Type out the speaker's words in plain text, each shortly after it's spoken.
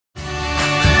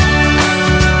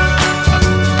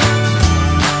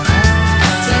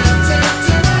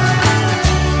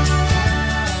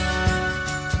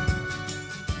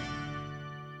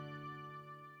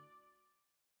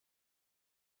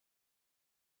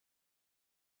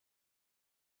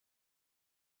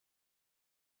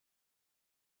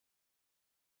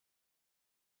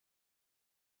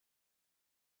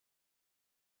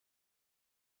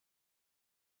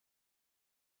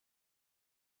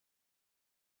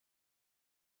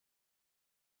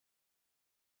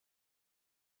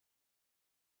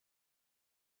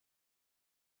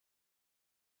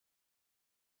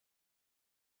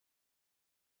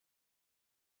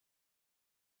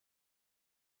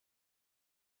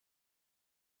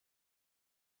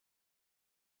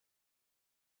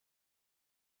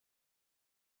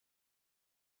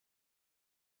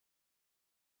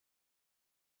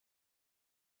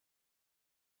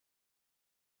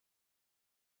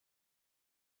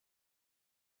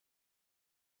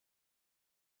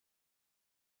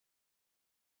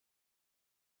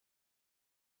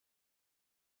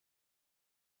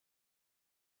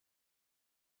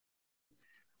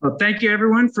Well, thank you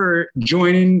everyone for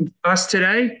joining us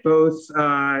today, both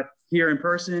here in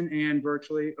person and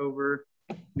virtually over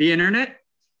the internet.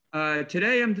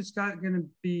 Today, I'm just going to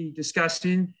be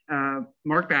discussing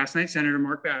Marc Basnight, Senator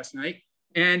Marc Basnight,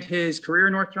 and his career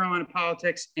in North Carolina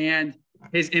politics and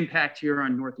his impact here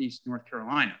on Northeast North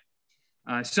Carolina.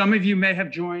 Some of you may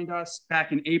have joined us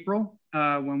back in April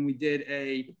when we did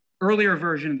an earlier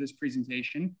version of this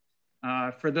presentation.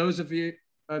 For those of you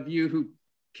who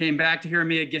came back to hear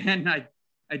me again,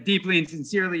 I deeply and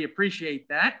sincerely appreciate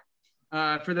that.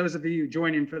 For those of you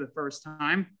joining for the first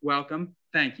time, welcome,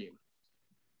 thank you.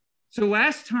 So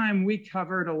last time we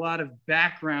covered a lot of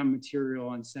background material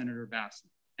on Senator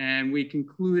Basnight, and we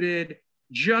concluded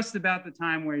just about the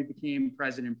time where he became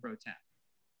president pro tem.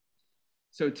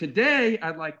 So today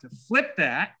I'd like to flip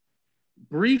that,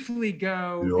 briefly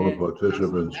go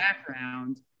into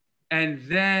background, and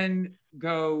then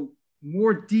go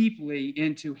more deeply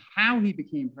into how he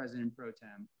became president pro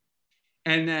tem,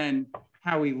 and then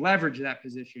how he leveraged that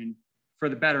position for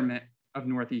the betterment of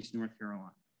Northeast North Carolina.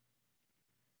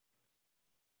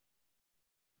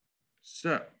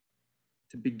 So,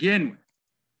 to begin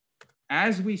with,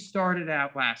 as we started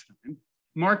out last time,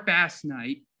 Marc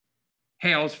Basnight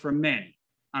hails from Manny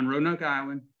on Roanoke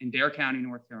Island in Dare County,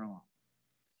 North Carolina.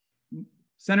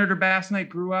 Senator Basnight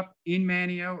grew up in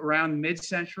Manio around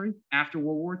mid-century after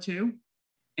World War II,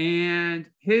 and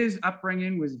his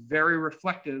upbringing was very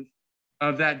reflective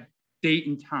of that date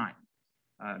and time.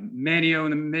 Manio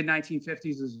in the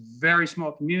mid-1950s was a very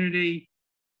small community,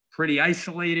 pretty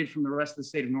isolated from the rest of the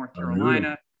state of North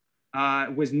Carolina.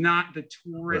 Was not the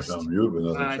tourist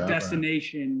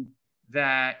destination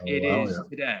that it is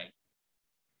today.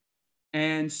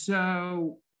 And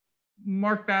so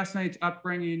Marc Basnight's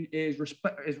upbringing is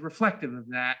reflective of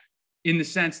that, in the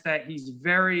sense that he's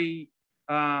very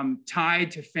tied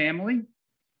to family,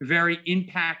 very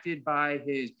impacted by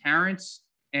his parents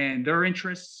and their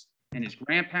interests and his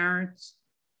grandparents.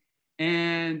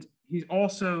 And he's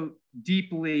also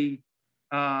deeply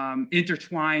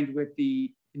intertwined with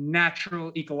the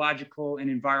natural, ecological, and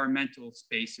environmental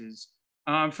spaces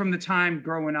from the time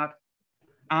growing up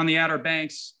on the Outer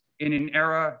Banks in an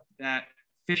era that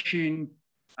fishing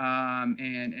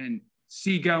and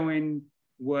seagoing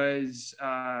was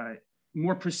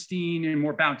more pristine and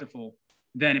more bountiful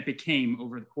than it became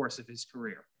over the course of his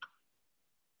career.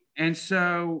 And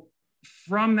so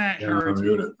from that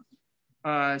heritage,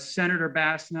 Senator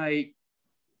Basnight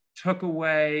took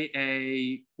away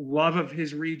a love of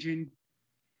his region,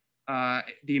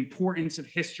 the importance of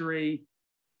history,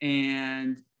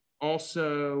 and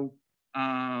also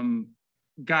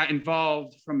got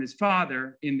involved from his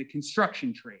father in the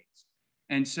construction trades.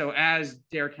 And so as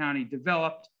Dare County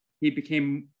developed, he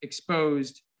became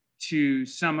exposed to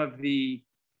some of the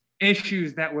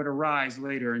issues that would arise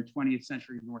later in 20th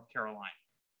century North Carolina.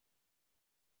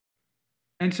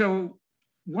 And so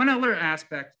one other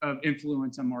aspect of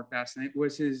influence on Marc Basnight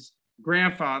was his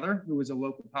grandfather, who was a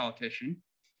local politician.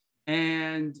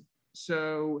 And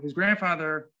so his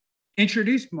grandfather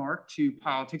introduced Marc to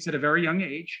politics at a very young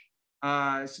age.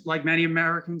 Like many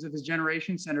Americans of his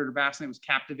generation, Senator Basnight was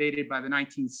captivated by the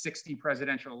 1960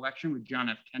 presidential election with John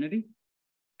F. Kennedy,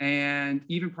 and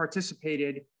even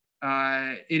participated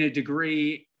in a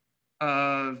degree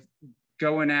of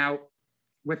going out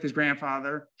with his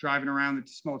grandfather, driving around the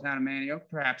small town of Manio,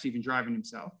 perhaps even driving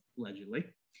himself, allegedly,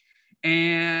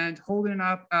 and holding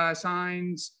up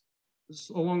signs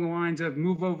along the lines of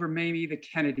 "Move over, Mamie, the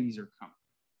Kennedys are coming."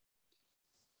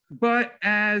 But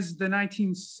as the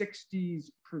 1960s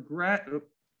progressed,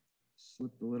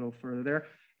 slipped a little further there.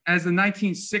 As the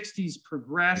 1960s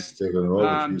progressed,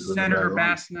 Senator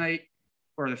Basnight,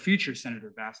 or the future Senator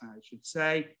Basnight, I should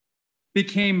say,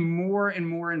 became more and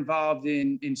more involved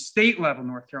in state level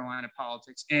North Carolina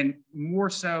politics, and more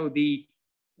so the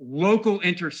local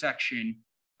intersection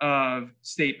of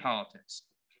state politics.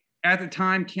 At the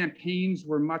time, campaigns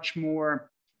were much more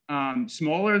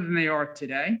smaller than they are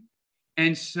today.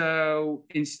 And so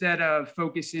instead of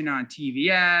focusing on TV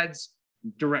ads,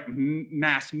 direct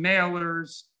mass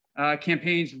mailers,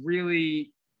 campaigns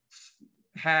really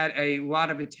had a lot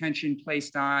of attention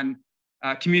placed on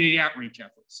community outreach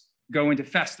efforts, going to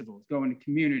festivals, going to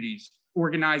communities,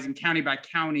 organizing county by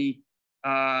county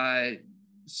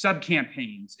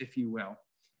sub-campaigns, if you will,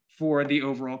 for the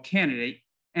overall candidate.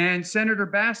 And Senator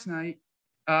Basnight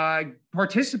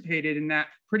participated in that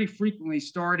pretty frequently,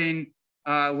 starting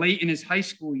late in his high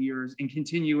school years and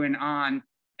continuing on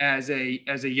as a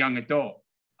young adult.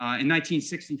 In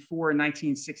 1964 and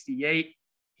 1968,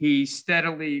 he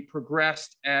steadily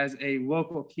progressed as a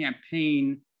local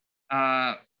campaign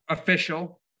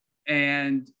official,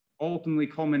 and ultimately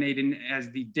culminated as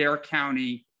the Dare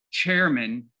County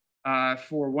chairman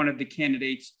for one of the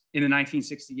candidates in the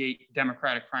 1968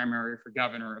 Democratic primary for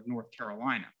governor of North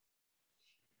Carolina.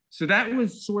 So that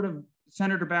was sort of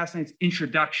Senator Basnight's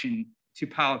introduction to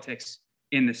politics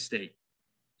in the state.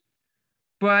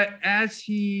 But as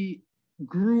he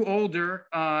grew older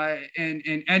and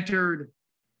entered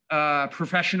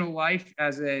professional life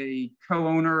as a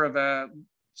co-owner of a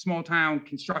small town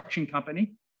construction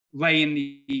company, laying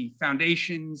the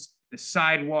foundations, the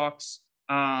sidewalks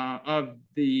of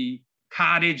the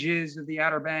cottages of the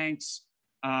Outer Banks,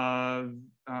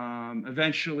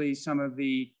 eventually some of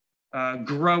the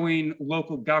growing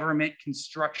local government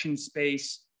construction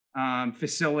space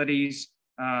facilities,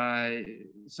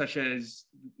 such as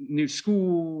new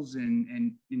schools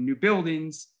and new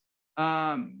buildings.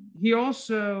 He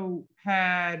also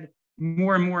had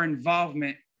more and more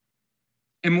involvement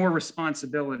and more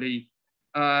responsibility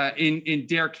in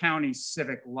Dare County's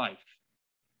civic life.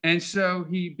 And so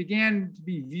he began to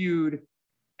be viewed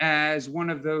as one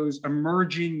of those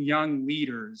emerging young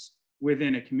leaders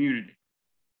within a community.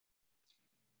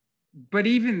 But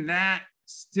even that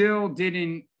still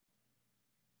didn't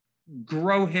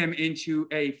grow him into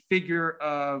a figure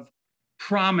of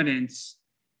prominence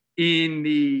in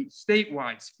the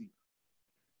statewide sphere.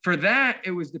 For that,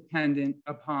 it was dependent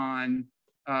upon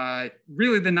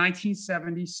really the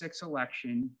 1976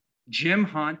 election, Jim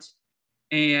Hunt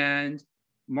and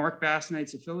Marc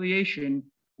Basnight's affiliation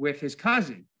with his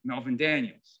cousin, Melvin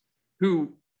Daniels,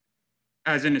 who,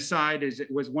 as an aside,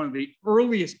 was one of the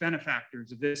earliest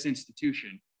benefactors of this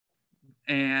institution,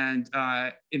 and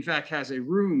in fact has a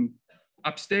room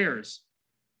upstairs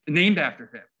named after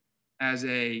him as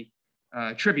a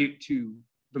tribute to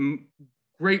the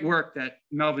great work that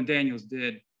Melvin Daniels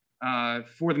did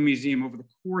for the museum over the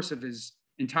course of his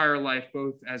entire life,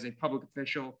 both as a public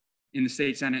official in the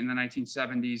state Senate in the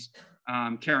 1970s,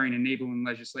 carrying enabling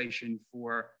legislation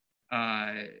for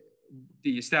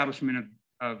the establishment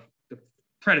of the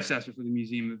predecessor for the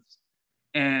museum,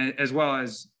 and as well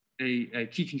as a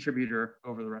key contributor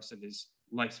over the rest of his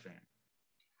lifespan.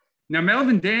 Now,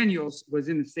 Melvin Daniels was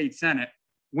in the state Senate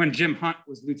when Jim Hunt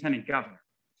was lieutenant governor.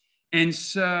 And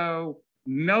so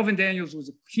Melvin Daniels was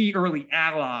a key early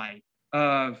ally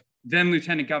of then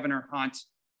Lieutenant Governor Hunt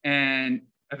and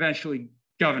eventually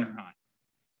Governor Hunt.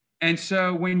 And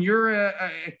so when you're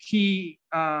a key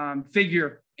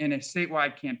figure in a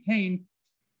statewide campaign,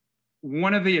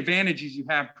 one of the advantages you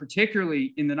have,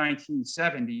 particularly in the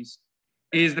 1970s,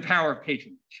 is the power of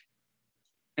patronage.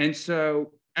 And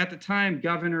so at the time,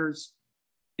 governors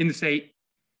in the state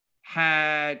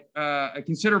had a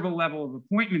considerable level of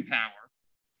appointment power.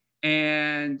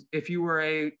 And if you were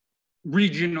a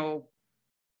regional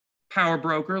power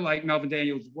broker like Melvin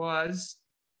Daniels was,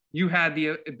 you had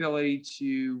the ability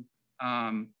to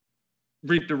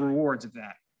reap the rewards of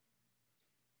that.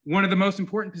 One of the most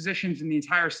important positions in the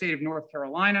entire state of North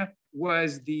Carolina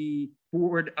was the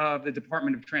board of the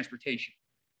Department of Transportation.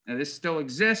 Now, this still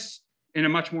exists in a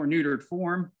much more neutered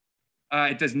form.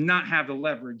 It does not have the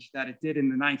leverage that it did in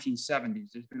the 1970s.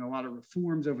 There's been a lot of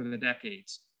reforms over the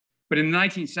decades. But in the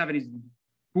 1970s, the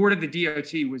board of the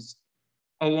DOT was,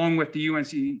 along with the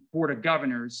UNC Board of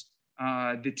Governors,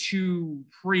 the two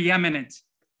preeminent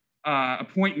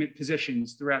appointment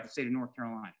positions throughout the state of North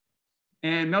Carolina.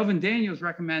 And Melvin Daniels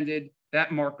recommended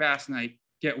that Marc Basnight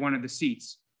get one of the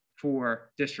seats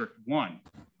for District 1.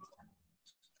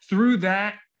 Through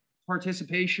that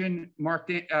participation,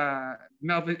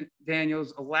 Melvin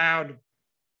Daniels allowed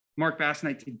Marc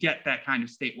Basnight to get that kind of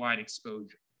statewide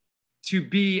exposure, to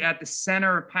be at the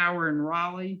center of power in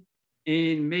Raleigh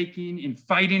in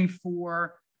fighting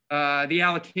for the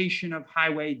allocation of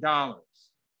highway dollars.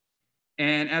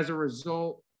 And as a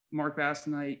result, Marc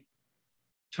Basnight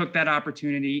took that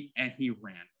opportunity and he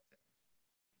ran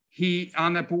with it.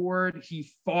 On the board, he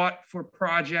fought for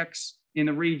projects in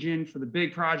the region, for the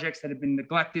big projects that had been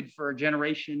neglected for a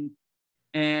generation.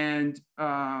 And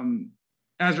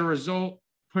as a result,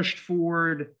 pushed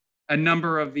forward a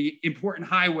number of the important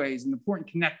highways and important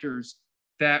connectors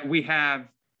that we have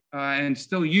and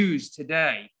still use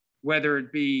today, whether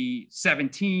it be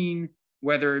 17,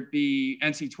 whether it be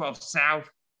NC 12 South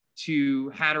to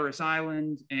Hatteras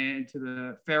Island and to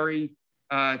the ferry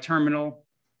terminal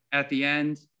at the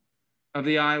end of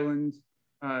the island.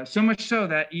 So much so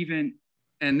that even,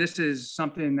 and this is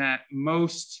something that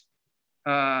most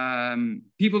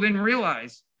people didn't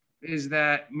realize, is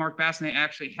that Marc Basnight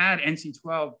actually had NC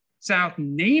 12 South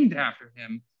named after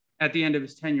him at the end of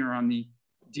his tenure on the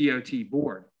DOT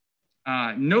board.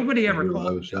 Nobody ever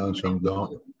called it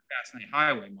Basnight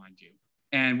Highway, mind you.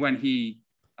 And when he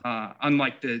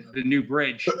unlike the new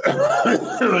bridge.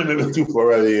 Maybe too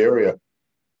far out of the area.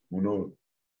 Who knows?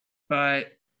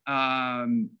 But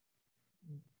that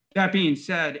being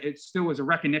said, it still was a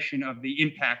recognition of the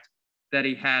impact that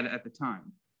he had at the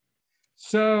time.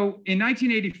 So in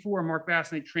 1984, Marc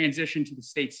Basnight transitioned to the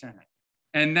state Senate.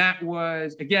 And that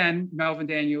was, again, Melvin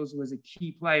Daniels was a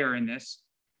key player in this,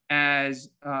 as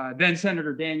then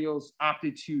Senator Daniels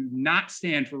opted to not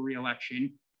stand for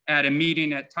re-election at a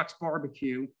meeting at Tuck's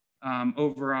Barbecue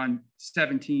over on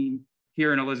 17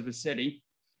 here in Elizabeth City.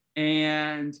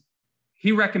 And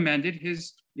he recommended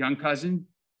his young cousin,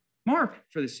 Marc,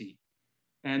 for the seat.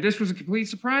 And this was a complete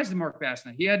surprise to Marc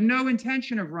Basnight. He had no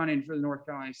intention of running for the North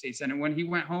Carolina State Senate. When he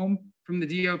went home from the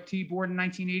DOT board in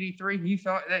 1983, he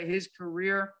thought that his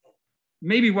career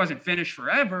maybe wasn't finished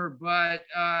forever, but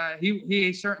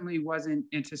he certainly wasn't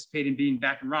anticipating being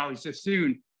back in Raleigh so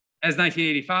soon as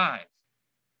 1985.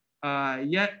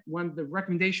 Yet when the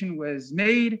recommendation was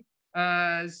made,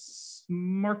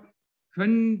 Marc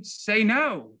couldn't say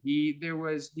no. He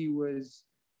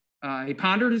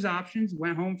pondered his options,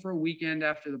 went home for a weekend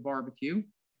after the barbecue,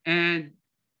 and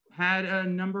had a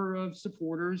number of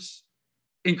supporters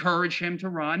encourage him to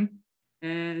run.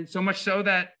 And so much so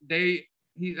that a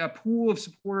pool of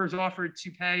supporters offered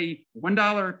to pay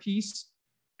 $1 a piece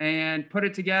and put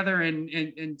it together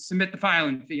and submit the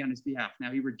filing fee on his behalf.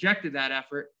 Now, he rejected that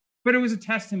effort, but it was a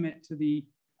testament to the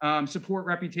support,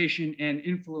 reputation, and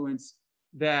influence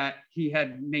that he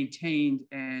had maintained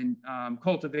and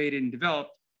cultivated and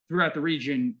developed throughout the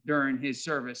region during his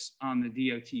service on the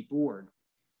DOT board.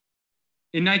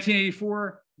 In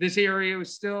 1984, this area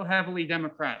was still heavily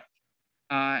Democratic.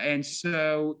 And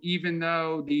so even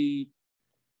though the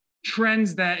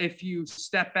trends that, if you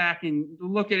step back and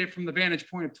look at it from the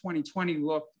vantage point of 2020,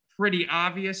 look pretty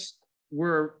obvious,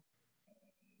 were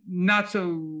not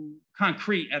so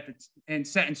concrete and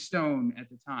set in stone at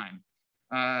the time.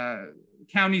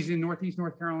 Counties in Northeast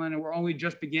North Carolina were only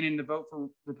just beginning to vote for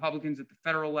Republicans at the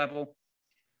federal level.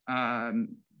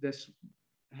 This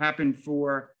happened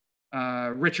for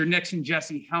Richard Nixon,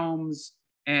 Jesse Helms,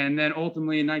 and then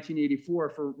ultimately in 1984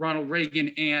 for Ronald Reagan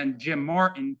and Jim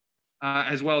Martin,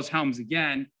 as well as Helms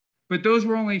again. But those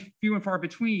were only few and far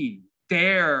between.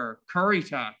 Dare,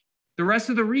 Currituck, the rest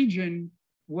of the region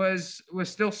was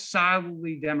still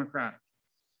solidly Democratic.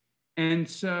 And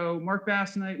so Marc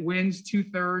Basnight wins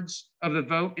 2/3 of the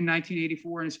vote in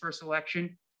 1984 in his first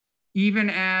election, even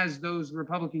as those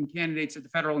Republican candidates at the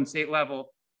federal and state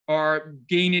level are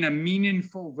gaining a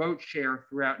meaningful vote share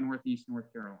throughout Northeast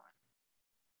North Carolina.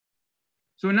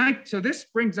 So this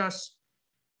brings us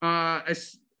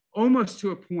almost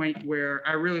to a point where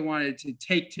I really wanted to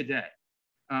take today.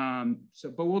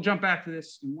 But we'll jump back to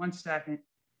this in 1 second.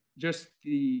 Just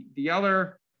the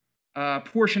other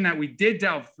portion that we did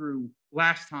delve through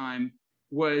last time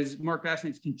was Marc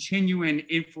Basnight's continuing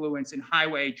influence in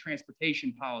highway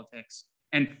transportation politics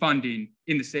and funding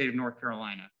in the state of North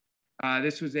Carolina.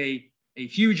 This was a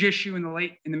huge issue in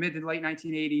the mid to late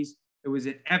 1980s. It was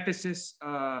an emphasis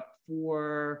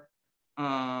for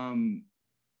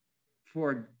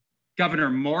Governor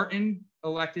Martin,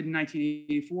 elected in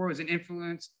 1984. It was an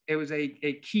influence. It was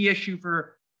a key issue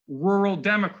for rural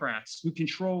Democrats who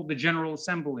controlled the General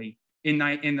Assembly in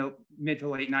the mid to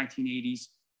late 1980s.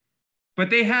 But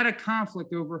they had a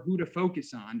conflict over who to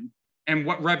focus on and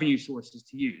what revenue sources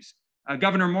to use.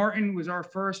 Governor Martin was our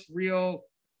first real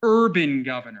urban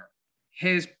governor.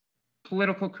 His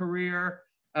political career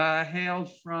hailed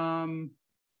from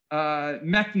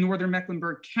northern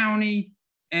Mecklenburg County.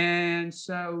 And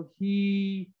so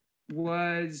he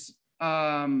was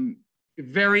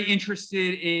very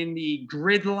interested in the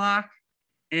gridlock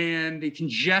and the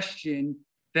congestion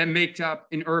that make up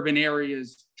in urban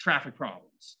areas traffic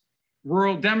problems.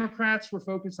 Rural Democrats were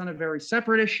focused on a very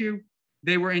separate issue.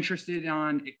 They were interested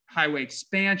on highway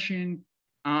expansion,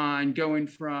 on going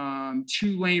from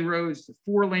 2-lane roads to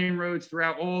 4-lane roads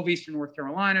throughout all of Eastern North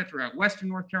Carolina, throughout Western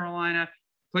North Carolina,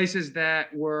 places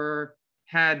that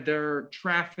had their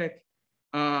traffic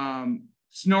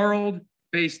snarled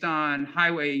based on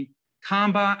highway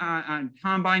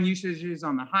combine usages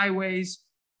on the highways,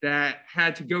 that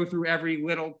had to go through every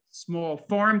little small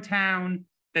farm town,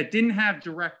 that didn't have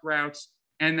direct routes,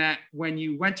 and that when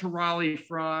you went to Raleigh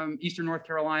from Eastern North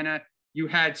Carolina, you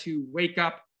had to wake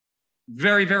up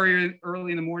very, very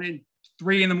early in the morning,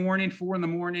 3 in the morning, 4 in the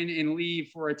morning, and leave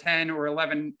for a 10 or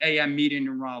 11 a.m. meeting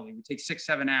in Raleigh. It would take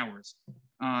 6-7 hours.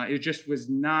 It just was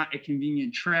not a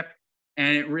convenient trip,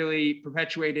 and it really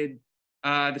perpetuated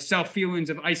the self-feelings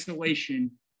of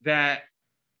isolation that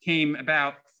came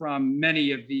about from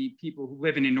many of the people who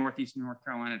living in Northeastern North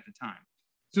Carolina at the time.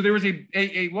 So there was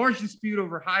a large dispute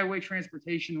over highway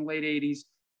transportation in the late 80s,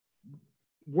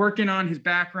 working on his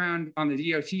background on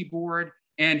the DOT board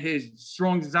and his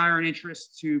strong desire and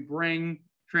interest to bring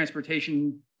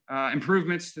transportation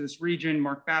improvements to this region.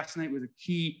 Marc Basnight was a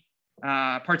key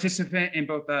participant in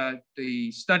both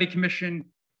the study commission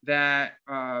that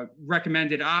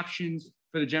recommended options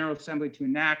for the General Assembly to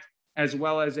enact, as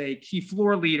well as a key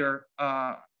floor leader,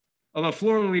 although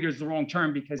floor leader is the wrong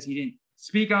term because he didn't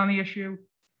speak on the issue,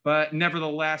 but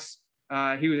nevertheless,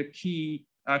 he was a key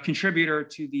contributor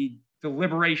to the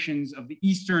deliberations of the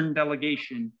Eastern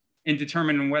delegation in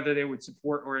determining whether they would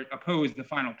support or oppose the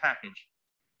final package.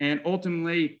 And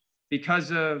ultimately,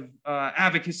 because of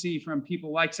advocacy from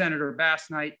people like Senator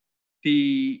Basnight,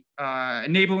 the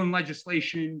enabling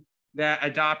legislation that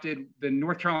adopted the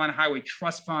North Carolina Highway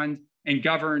Trust Fund and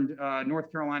governed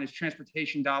North Carolina's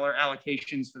transportation dollar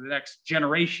allocations for the next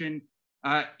generation,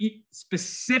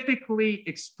 specifically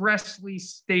expressly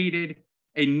stated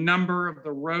a number of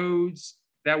the roads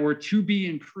that were to be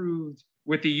improved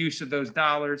with the use of those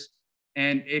dollars.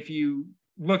 And if you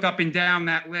look up and down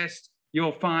that list,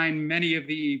 you'll find many of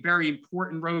the very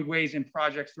important roadways and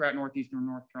projects throughout northeastern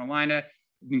North Carolina,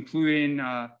 including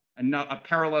a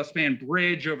parallel span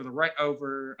bridge over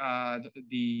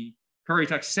the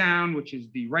Currituck Sound, which is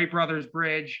the Wright Brothers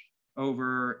Bridge,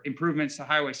 over improvements to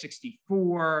Highway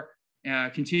 64,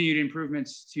 continued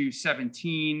improvements to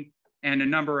 17, and a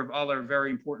number of other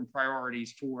very important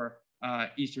priorities for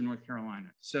Eastern North Carolina.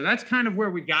 So that's kind of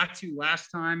where we got to last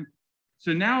time.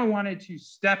 So now I wanted to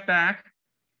step back,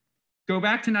 go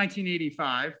back to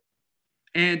 1985,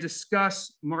 and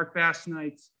discuss Marc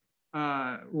Basnight's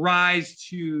rise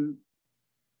to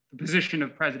the position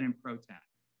of President pro-tem.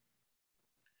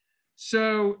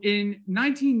 So in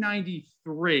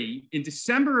 1993, in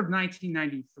December of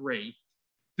 1993,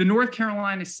 the North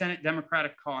Carolina Senate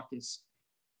Democratic Caucus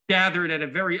gathered at a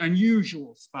very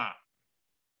unusual spot.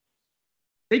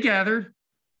 They gathered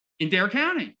in Dare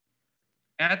County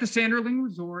at the Sanderling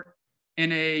Resort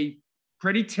in a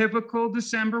pretty typical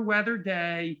December weather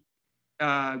day,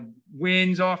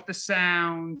 winds off the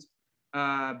Sound,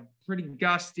 pretty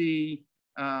gusty,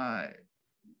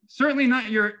 certainly not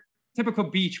your typical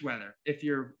beach weather if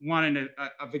you're wanting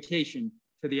a vacation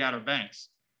to the Outer Banks.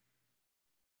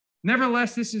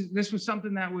 Nevertheless, this was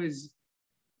something that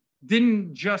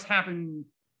didn't just happen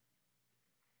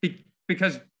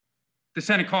because the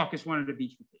Senate caucus wanted a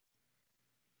beach vacation.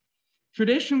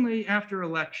 Traditionally, after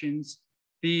elections,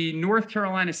 the North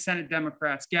Carolina Senate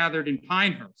Democrats gathered in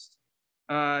Pinehurst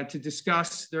to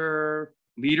discuss their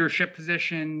leadership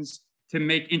positions, to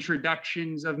make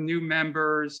introductions of new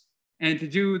members, and to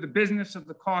do the business of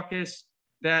the caucus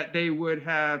that they would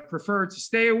have preferred to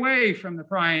stay away from the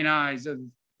prying eyes of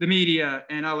the media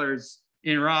and others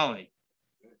in Raleigh.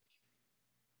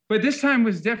 But this time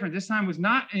was different. This time was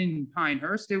not in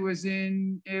Pinehurst. It was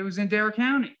in Dare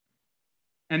County.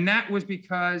 And that was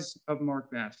because of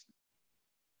Marc Basnight.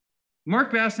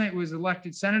 Marc Basnight was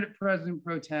elected Senate President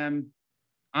pro tem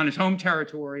on his home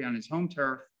territory, on his home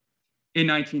turf in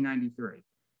 1993.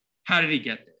 How did he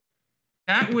get there?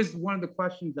 That was one of the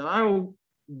questions that I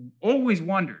always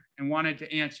wondered and wanted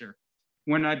to answer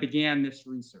when I began this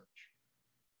research.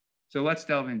 So let's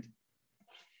delve into it.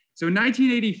 So in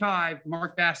 1985,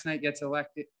 Marc Basnight gets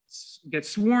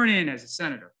sworn in as a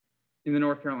senator in the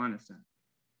North Carolina Senate.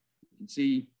 You can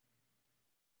see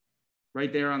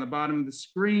right there on the bottom of the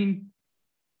screen,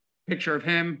 picture of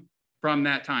him from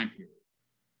that time period.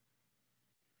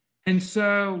 And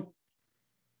so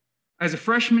as a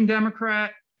freshman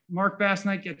Democrat, Marc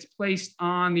Basnight gets placed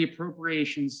on the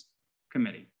Appropriations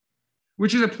Committee,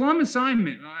 which is a plum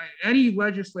assignment. Any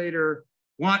legislator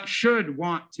should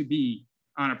want to be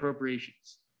on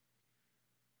appropriations.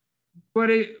 But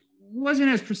it wasn't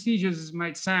as prestigious as it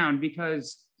might sound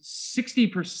because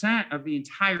 60% of the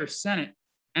entire Senate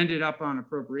ended up on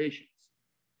appropriations.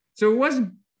 So it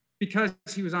wasn't because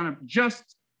he was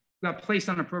just got placed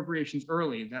on appropriations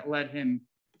early that led him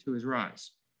to his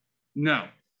rise. No,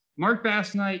 Marc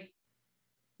Basnight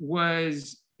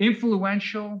was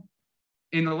influential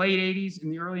in the late 80s, in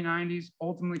the early 90s,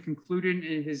 ultimately concluded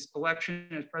in his election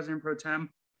as President pro tem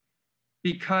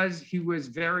because he was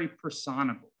very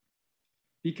personable,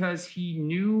 because he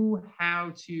knew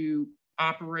how to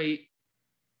operate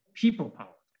people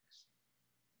politics.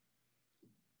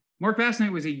 Marc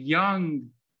Basnight was a young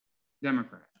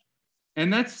Democrat.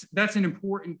 And that's an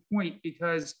important point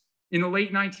because in the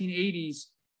late 1980s,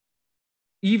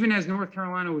 even as North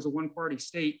Carolina was a one-party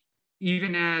state,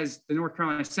 even as the North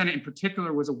Carolina Senate in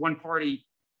particular was a one-party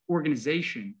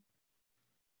organization,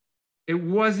 it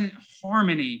wasn't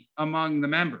harmony among the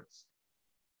members.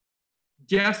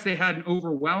 yes, they had an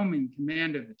overwhelming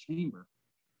command of the chamber,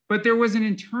 but there was an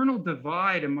internal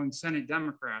divide among Senate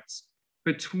Democrats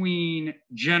between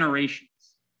generations.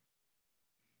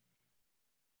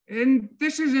 And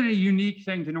this isn't a unique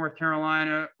thing to North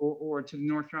Carolina or to the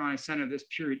North Carolina Senate of this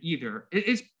period either.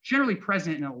 It's generally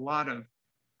present in a lot of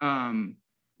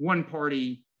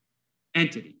one-party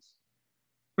entities.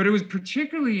 But it was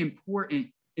particularly important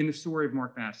in the story of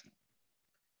Marc Basnight.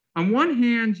 On one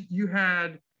hand, you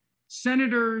had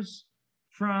senators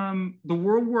from the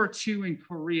World War II and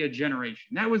Korea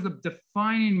generation. That was the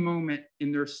defining moment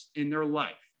in their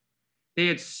life. They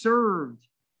had served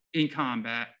in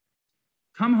combat,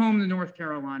 come home to North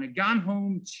Carolina, gone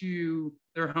home to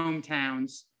their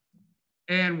hometowns,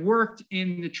 and worked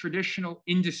in the traditional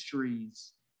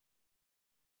industries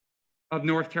of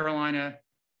North Carolina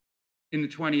in the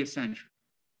 20th century.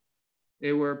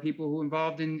 They were people who were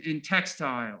involved in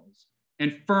textiles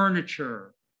and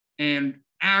furniture and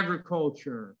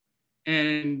agriculture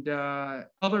and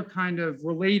other kind of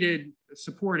related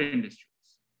support industries.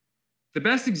 The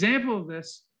best example of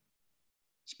this,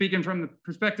 speaking from the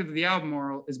perspective of the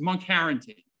Albemarle, is Monk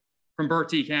Harrington from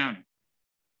Bertie County.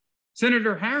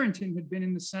 Senator Harrington had been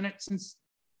in the Senate since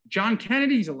John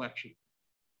Kennedy's election,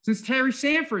 since Terry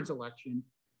Sanford's election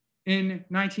in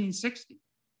 1960.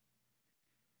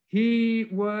 He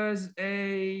was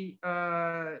a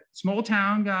small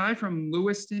town guy from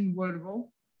Lewiston,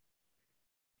 Woodville.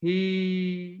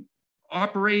 He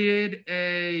operated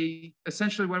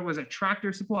essentially what was a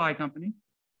tractor supply company,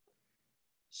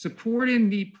 supporting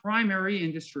the primary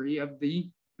industry of the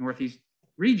Northeast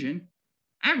region,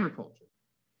 agriculture.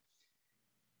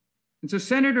 And so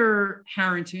Senator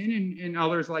Harrington and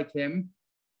others like him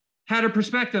had a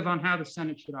perspective on how the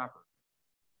Senate should operate.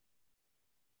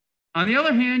 On the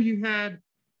other hand, you had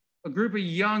a group of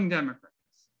young Democrats.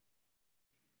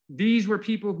 These were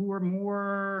people who were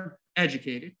more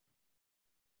educated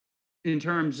in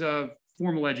terms of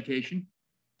formal education.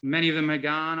 Many of them had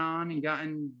gone on and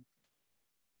gotten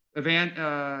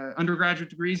undergraduate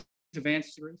degrees,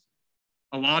 advanced degrees.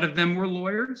 A lot of them were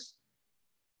lawyers.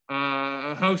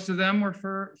 A host of them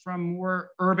were from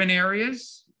more urban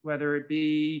areas, whether it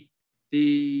be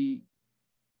the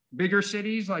bigger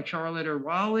cities like Charlotte or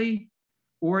Raleigh,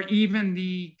 or even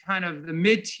the kind of the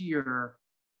mid-tier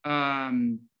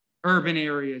urban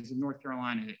areas of North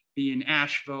Carolina, being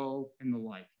Asheville and the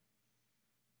like.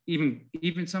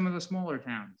 Even some of the smaller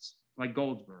towns like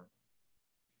Goldsboro.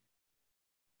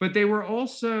 But they were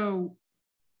also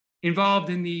involved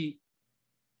in the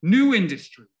new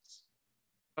industries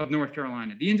of North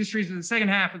Carolina, the industries of the second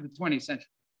half of the 20th century.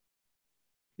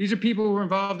 These are people who are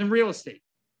involved in real estate.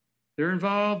 They're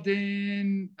involved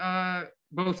in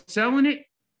both selling it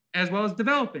as well as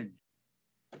developing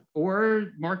it,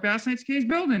 or Marc Basnight's case,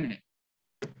 building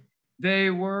it. They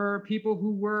were people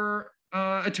who were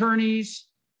attorneys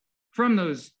from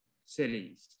those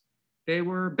cities. They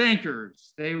were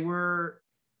bankers. They were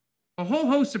a whole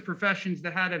host of professions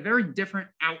that had a very different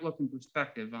outlook and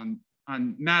perspective on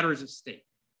matters of state.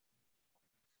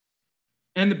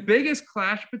 And the biggest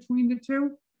clash between the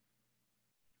two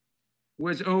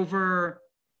was over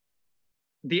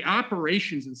the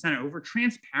operations of the Senate, over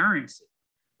transparency,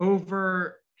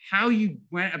 over how you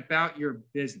went about your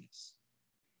business.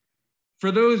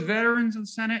 For those veterans of the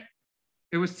Senate,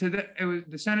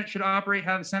 the Senate should operate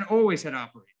how the Senate always had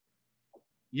operated.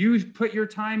 You put your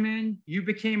time in, you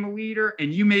became a leader,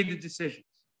 and you made the decisions.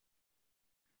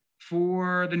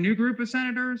 For the new group of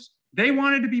senators, they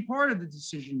wanted to be part of the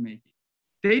decision making.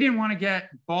 They didn't want to get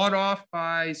bought off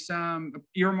by some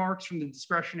earmarks from the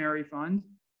discretionary fund.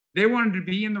 They wanted to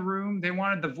be in the room. They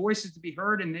wanted the voices to be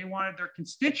heard, and they wanted their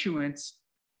constituents'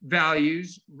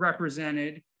 values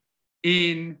represented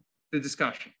in the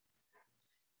discussion.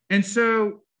 And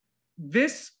so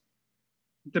this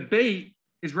debate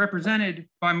is represented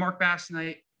by Marc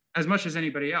Basnight as much as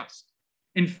anybody else.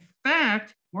 In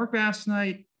fact, Marc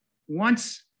Basnight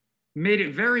once made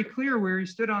it very clear where he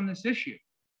stood on this issue.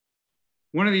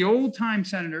 One of the old-time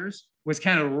senators was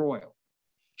Kenneth Royal.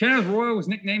 Kenneth Royal was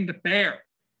nicknamed the Bear.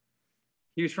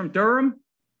 He was from Durham.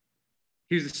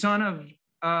 He was the son of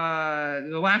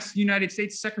the last United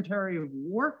States Secretary of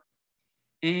War.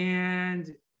 And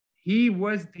he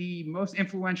was the most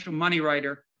influential money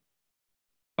writer,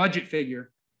 budget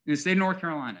figure in the state of North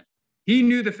Carolina. He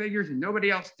knew the figures and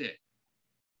nobody else did.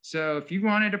 So if you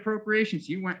wanted appropriations,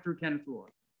 you went through Kenneth Royal.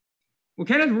 Well,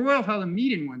 Kenneth Royal held a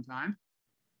meeting one time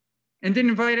and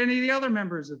didn't invite any of the other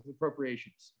members of the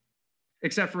appropriations,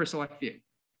 except for a select few.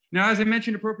 Now, as I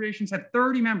mentioned, appropriations had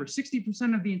 30 members,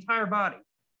 60% of the entire body.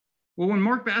 Well, when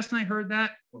Marc Basnight heard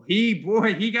that, well,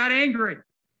 he got angry.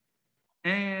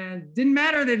 And didn't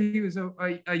matter that he was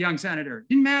a young senator.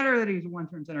 Didn't matter that he was a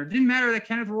one-term senator. Didn't matter that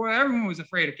Kenneth Royal, everyone was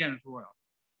afraid of Kenneth Royal.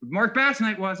 But Marc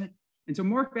Basnight wasn't. And so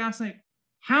Marc Basnight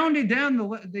hounded down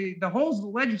the halls of the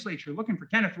legislature looking for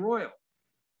Kenneth Royal.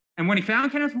 And when he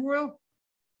found Kenneth Royal,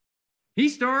 he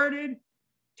started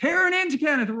tearing into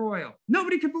Kenneth Royal.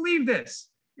 Nobody could believe this.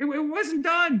 It wasn't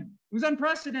done. It was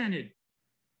unprecedented.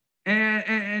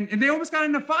 And they almost got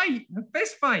in a fight, a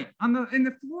fist fight in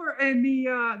the floor and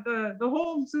the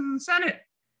halls of the Senate.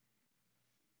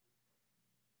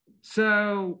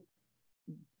 So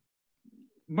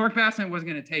Marc Basnight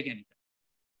wasn't going to take anything.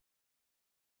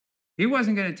 He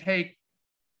wasn't going to take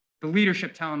the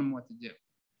leadership telling him what to do.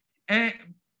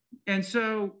 And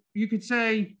so you could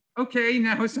say, okay,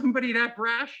 now somebody that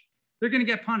brash, they're going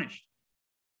to get punished.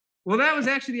 Well, that was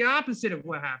actually the opposite of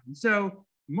what happened. So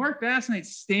Marc Basnight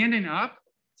standing up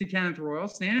to Kenneth Royal,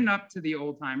 standing up to the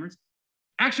old timers,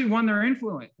 actually won their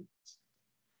influence,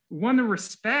 won the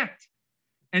respect.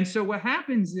 And so what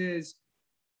happens is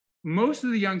most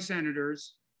of the young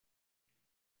senators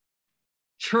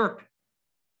chirp,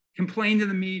 complain to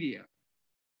the media.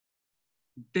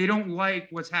 They don't like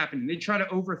what's happening. They try to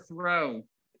overthrow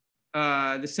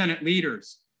the Senate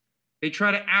leaders. They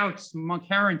try to oust Monk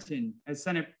Harrington as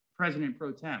Senate President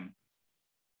pro tem.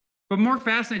 But Marc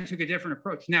Basnight took a different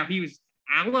approach. Now, he was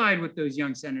allied with those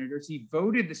young senators. He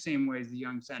voted the same way as the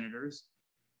young senators.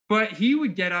 But he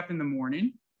would get up in the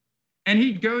morning and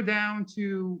he'd go down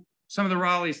to some of the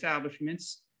Raleigh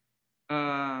establishments,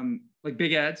 like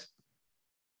Big Ed's,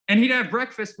 and he'd have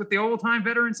breakfast with the old-time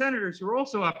veteran senators who were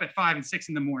also up at 5 and 6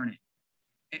 in the morning.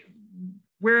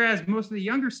 Whereas most of the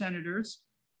younger senators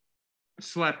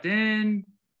slept in,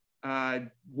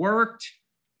 worked,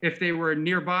 if they were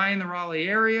nearby in the Raleigh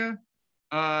area,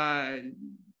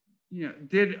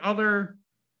 did other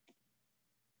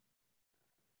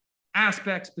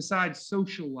aspects besides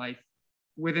social life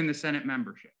within the Senate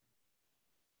membership.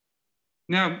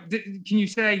 Now, can you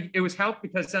say it was helped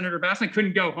because Senator Basnight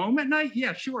couldn't go home at night?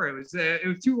 Yeah, sure. It was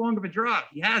too long of a drive.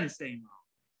 He had to stay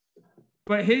home.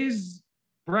 But his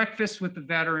breakfast with the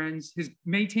veterans, his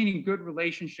maintaining good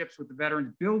relationships with the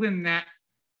veterans, building that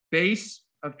base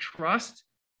of trust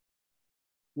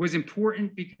was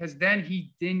important because then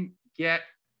he didn't get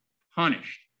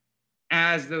punished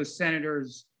as those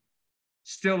senators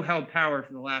still held power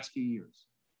for the last few years.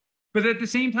 But at the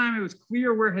same time, it was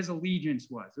clear where his allegiance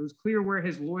was. It was clear where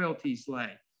his loyalties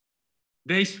lay.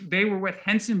 They were with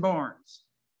Henson Barnes.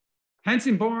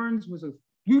 Henson Barnes was a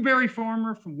blueberry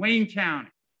farmer from Wayne County,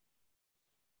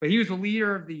 but he was the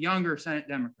leader of the younger Senate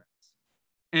Democrats.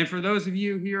 And for those of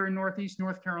you here in Northeast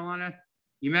North Carolina,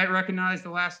 you might recognize the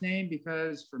last name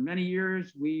because for many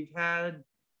years we've had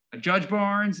a Judge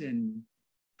Barnes, and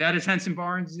that is Henson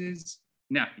Barnes's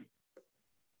nephew.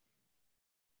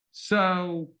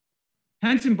 So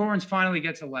Henson Barnes finally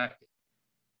gets elected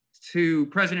to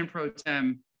President pro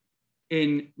tem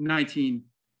in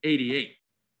 1988.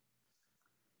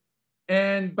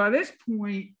 And by this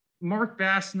point, Marc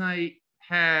Basnight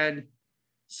had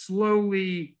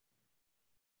slowly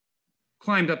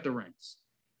climbed up the ranks.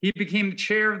 He became the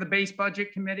chair of the base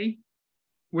budget committee,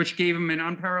 which gave him an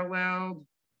unparalleled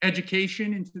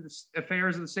education into the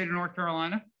affairs of the state of North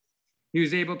Carolina. He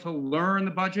was able to learn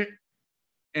the budget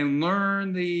and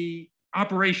learn the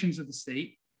operations of the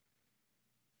state.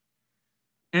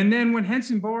 And then when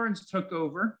Henson Barnes took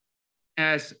over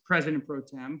as president pro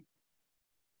tem,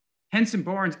 Henson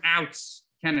Barnes outs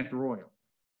Kenneth Royal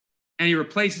and he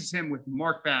replaces him with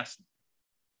Marc Basnight.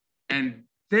 And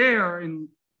therein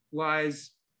lies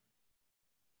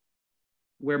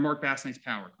where Marc Basnight's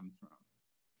power comes from.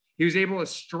 He was able to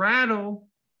straddle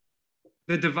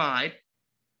the divide,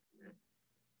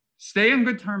 stay on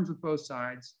good terms with both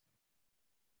sides,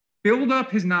 build up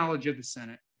his knowledge of the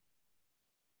Senate,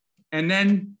 and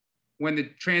then when the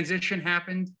transition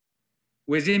happened,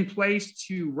 was in place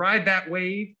to ride that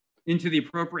wave into the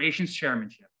appropriations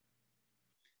chairmanship.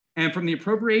 And from the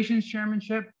appropriations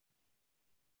chairmanship,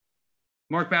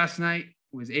 Marc Basnight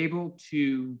was able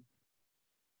to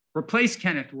replace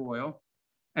Kenneth Royal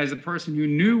as the person who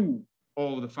knew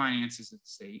all of the finances of the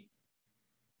state.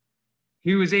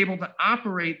 He was able to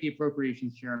operate the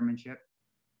appropriations chairmanship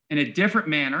in a different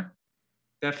manner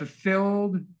that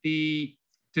fulfilled the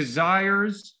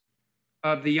desires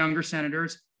of the younger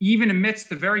senators, even amidst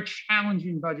the very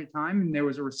challenging budget time. And there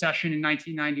was a recession in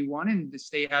 1991 and the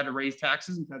state had to raise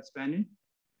taxes and cut spending,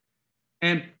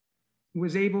 and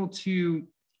was able to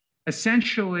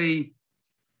essentially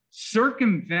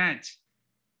circumvent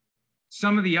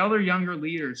some of the other younger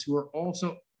leaders who are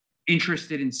also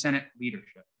interested in Senate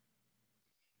leadership.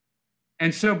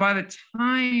 And so by the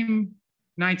time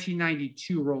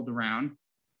 1992 rolled around,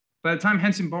 by the time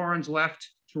Henson Barnes left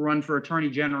to run for Attorney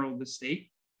General of the state,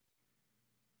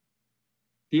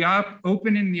 the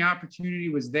opportunity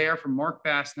was there for Marc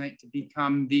Basnight to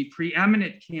become the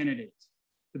preeminent candidate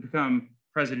to become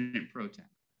president pro tem.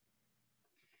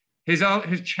 His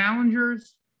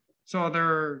challengers saw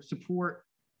their support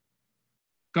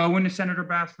go into Senator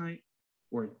Basnight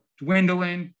or dwindle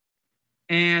in,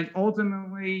 and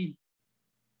ultimately,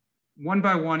 one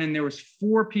by one, and there was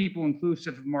 4 people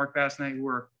inclusive of Marc Basnight who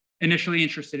were initially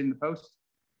interested in the post,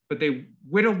 but they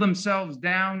whittled themselves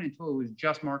down until it was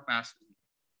just Marc Basnight.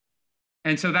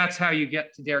 And so that's how you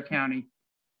get to Dare County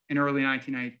in late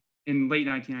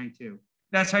 1992.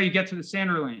 That's how you get to the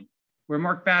Sander Lane, where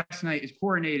Marc Basnight is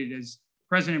coronated as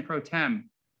president pro tem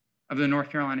of the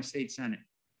North Carolina State Senate.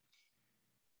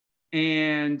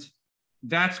 And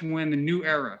that's when the new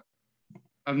era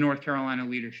of North Carolina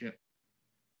leadership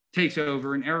takes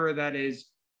over, an era that is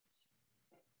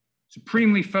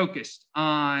supremely focused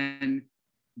on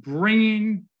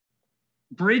bridging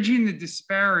the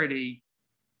disparity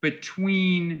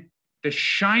between the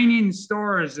shining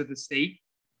stars of the state,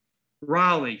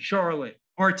 Raleigh, Charlotte,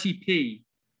 RTP,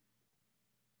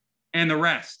 and the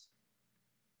rest.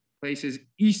 Places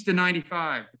east of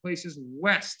 95, the places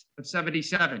west of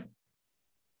 77.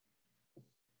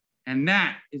 And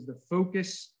that is the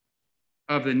focus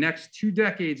of the next 2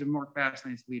 decades of Marc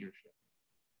Basnight's leadership.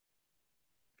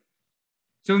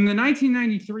 So in the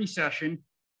 1993 session,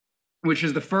 which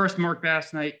is the first Marc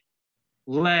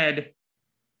Basnight-led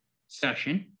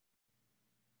session,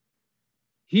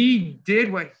 he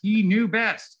did what he knew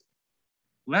best: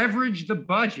 leverage the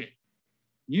budget,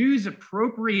 use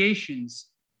appropriations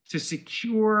to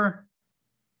secure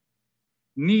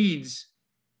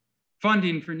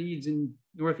funding for needs in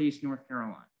Northeast North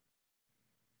Carolina.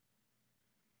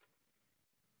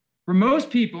 For most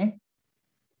people,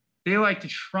 they like to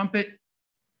trumpet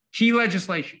key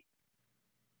legislation.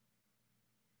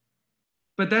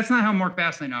 But that's not how Marc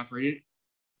Basnight operated.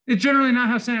 It's generally not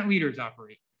how Senate leaders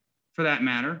operate, for that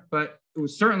matter, but it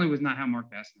certainly was not how Marc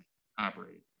Basnight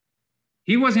operated.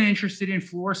 He wasn't interested in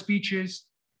floor speeches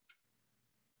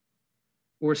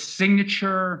or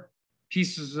signature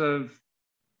pieces of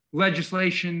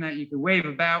legislation that you could wave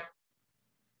about.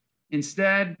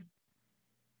 Instead,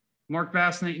 Marc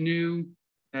Basnight knew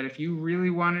that if you really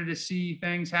wanted to see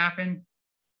things happen,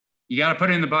 you got to put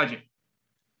it in the budget.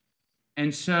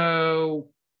 And so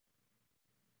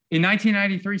in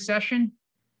 1993 session,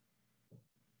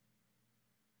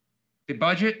 the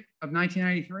budget of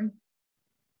 1993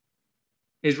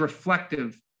 is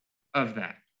reflective of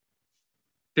that.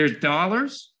 There's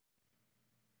dollars.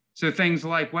 So things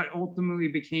like what ultimately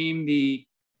became the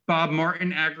Bob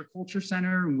Martin Agriculture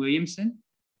Center in Williamson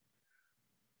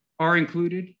are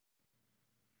included.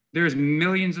 There's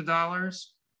millions of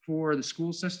dollars for the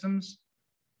school systems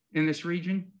in this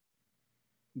region.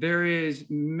 There is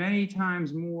many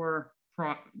times more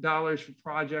dollars for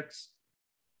projects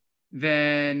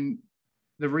than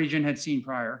the region had seen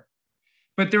prior.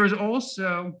 But there is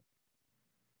also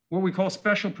what we call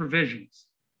special provisions,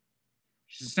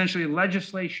 which is essentially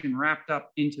legislation wrapped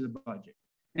up into the budget.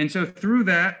 And so through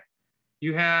that,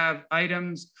 you have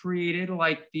items created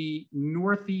like the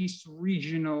Northeast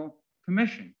Regional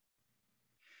Commission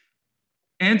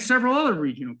and several other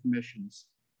regional commissions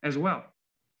as well.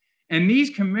 And these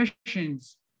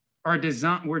commissions were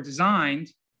designed,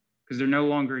 because they're no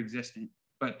longer existent,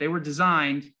 but they were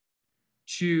designed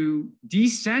to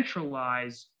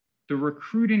decentralize the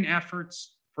recruiting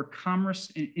efforts for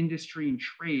commerce and industry and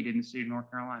trade in the state of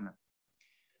North Carolina.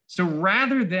 So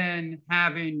rather than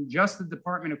having just the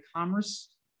Department of Commerce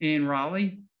in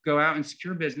Raleigh go out and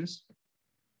secure business,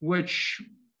 which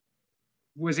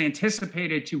was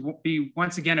anticipated to be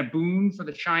once again a boon for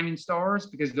the shining stars,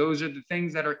 because those are the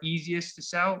things that are easiest to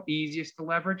sell, easiest to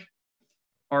leverage,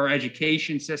 our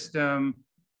education system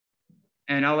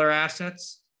and other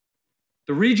assets.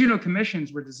 The regional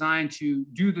commissions were designed to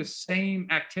do the same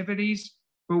activities,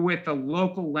 but with a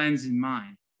local lens in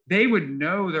mind. They would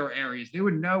know their areas. They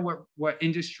would know what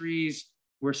industries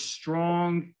were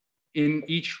strong in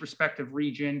each respective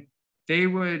region. They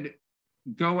would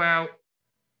go out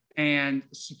and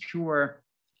secure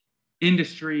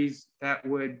industries that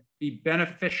would be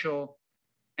beneficial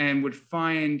and would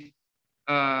find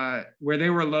where they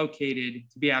were located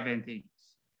to be advantageous.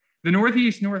 The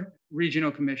Northeast North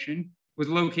Regional Commission was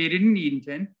located in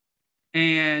Edenton,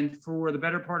 and for the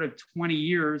better part of 20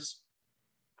 years,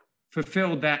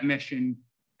 fulfilled that mission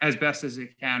as best as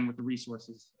it can with the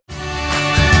resources